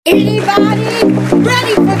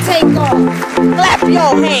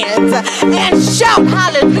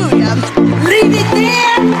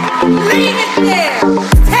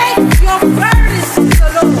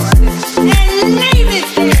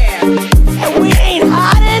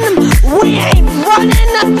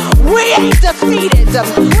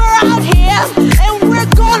Him. We're out here and we're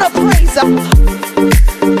gonna praise Him.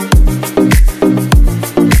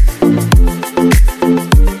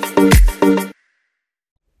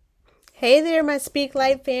 Hey there, my Speak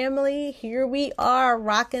Life family. Here we are,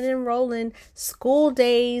 rocking and rolling. School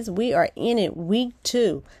days. We are in it. Week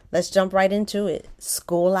 2. Let's jump right into it.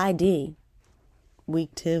 School ID.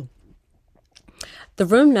 Week 2. The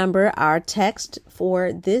room number, our text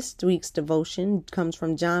for this week's devotion, comes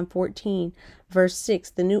from John 14, verse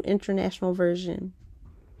 6, the New International Version.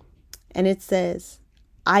 And it says,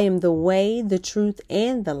 I am the way, the truth,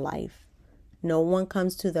 and the life. No one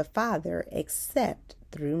comes to the Father except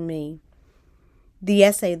through me. The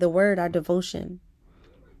essay, the word, our devotion.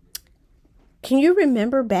 Can you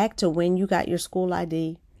remember back to when you got your school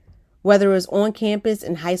ID? Whether it was on campus,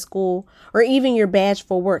 in high school, or even your badge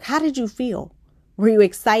for work, how did you feel? Were you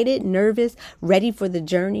excited, nervous, ready for the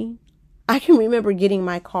journey? I can remember getting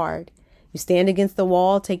my card. You stand against the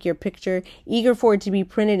wall, take your picture, eager for it to be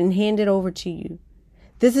printed and handed over to you.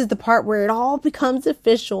 This is the part where it all becomes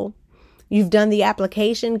official. You've done the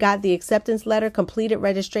application, got the acceptance letter, completed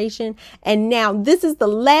registration, and now this is the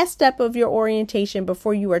last step of your orientation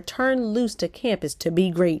before you are turned loose to campus to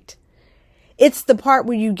be great. It's the part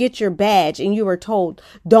where you get your badge and you are told,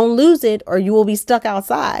 don't lose it or you will be stuck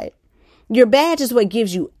outside. Your badge is what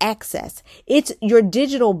gives you access. It's your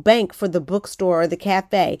digital bank for the bookstore or the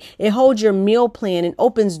cafe. It holds your meal plan and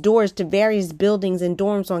opens doors to various buildings and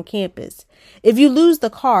dorms on campus. If you lose the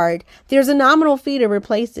card, there's a nominal fee to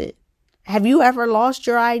replace it. Have you ever lost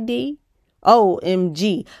your ID?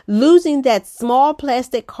 OMG, losing that small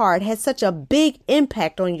plastic card has such a big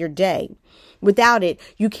impact on your day. Without it,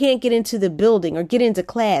 you can't get into the building or get into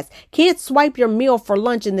class, can't swipe your meal for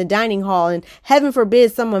lunch in the dining hall, and heaven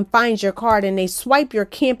forbid someone finds your card and they swipe your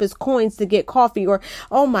campus coins to get coffee or,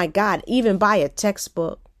 oh my God, even buy a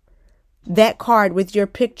textbook. That card with your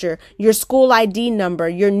picture, your school ID number,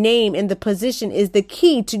 your name, and the position is the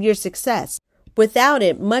key to your success. Without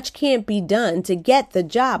it, much can't be done to get the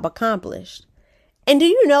job accomplished. And do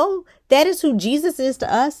you know that is who Jesus is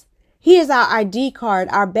to us? He is our ID card,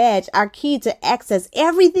 our badge, our key to access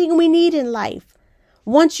everything we need in life.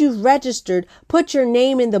 Once you've registered, put your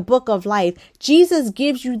name in the book of life, Jesus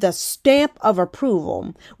gives you the stamp of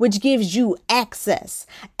approval, which gives you access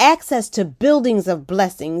to buildings of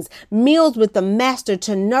blessings, meals with the master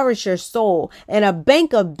to nourish your soul, and a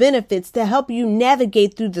bank of benefits to help you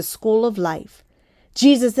navigate through the school of life.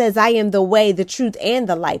 Jesus says, I am the way, the truth, and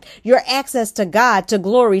the life. Your access to God, to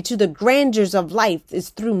glory, to the grandeurs of life is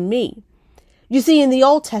through me. You see, in the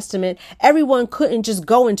Old Testament, everyone couldn't just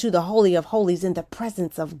go into the Holy of Holies in the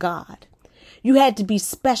presence of God. You had to be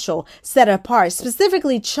special, set apart,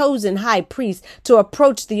 specifically chosen high priest to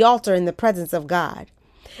approach the altar in the presence of God.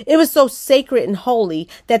 It was so sacred and holy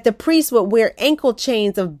that the priests would wear ankle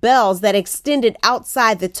chains of bells that extended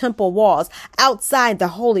outside the temple walls, outside the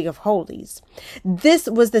Holy of Holies. This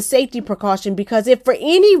was the safety precaution because if for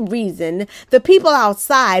any reason the people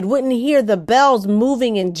outside wouldn't hear the bells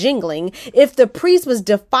moving and jingling, if the priest was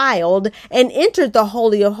defiled and entered the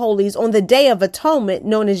Holy of Holies on the Day of Atonement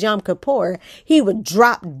known as Yom Kippur, he would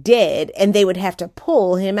drop dead and they would have to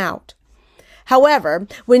pull him out. However,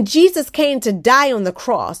 when Jesus came to die on the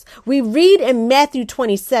cross, we read in Matthew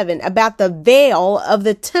 27 about the veil of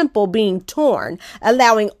the temple being torn,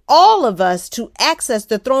 allowing all of us to access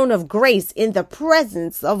the throne of grace in the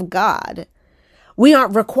presence of God. We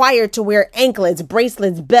aren't required to wear anklets,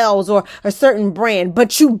 bracelets, bells, or a certain brand,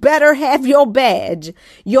 but you better have your badge.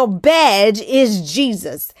 Your badge is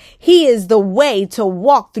Jesus. He is the way to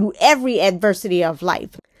walk through every adversity of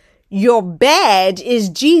life. Your badge is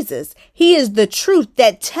Jesus. He is the truth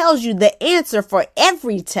that tells you the answer for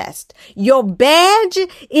every test. Your badge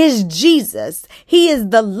is Jesus. He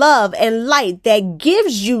is the love and light that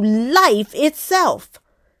gives you life itself.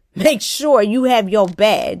 Make sure you have your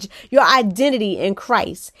badge, your identity in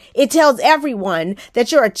Christ. It tells everyone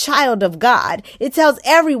that you're a child of God. It tells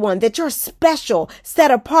everyone that you're special,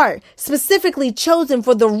 set apart, specifically chosen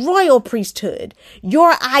for the royal priesthood.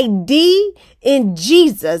 Your ID in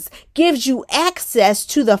Jesus gives you access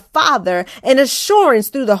to the Father and assurance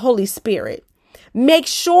through the Holy Spirit. Make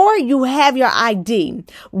sure you have your ID,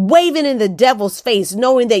 waving in the devil's face,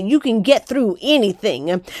 knowing that you can get through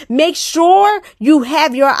anything. Make sure you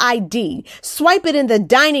have your ID. Swipe it in the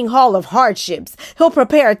dining hall of hardships. He'll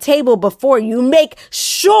prepare a table before you. Make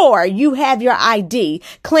sure you have your ID.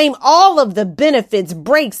 Claim all of the benefits,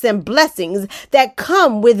 breaks, and blessings that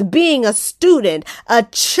come with being a student, a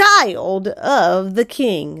child of the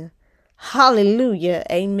King. Hallelujah.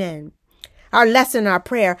 Amen. Our lesson, our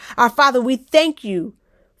prayer. Our Father, we thank you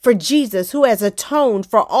for Jesus, who has atoned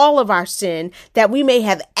for all of our sin, that we may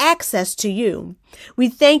have access to you. We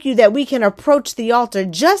thank you that we can approach the altar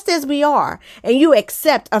just as we are, and you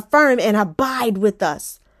accept, affirm, and abide with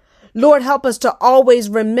us. Lord, help us to always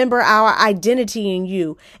remember our identity in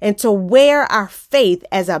you and to wear our faith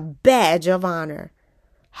as a badge of honor.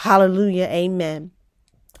 Hallelujah. Amen.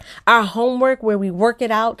 Our homework, where we work it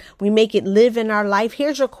out, we make it live in our life.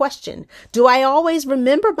 Here's your question. Do I always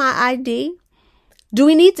remember my ID? Do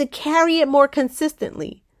we need to carry it more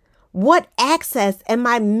consistently? What access am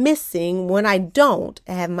I missing when I don't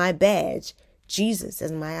have my badge, Jesus,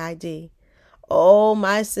 as my ID? Oh,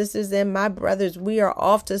 my sisters and my brothers, we are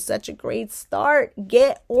off to such a great start.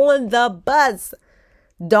 Get on the bus.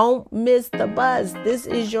 Don't miss the bus. This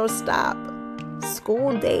is your stop.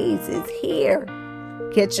 School Daze is here.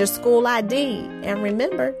 Get your school ID and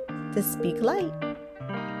remember to speak light.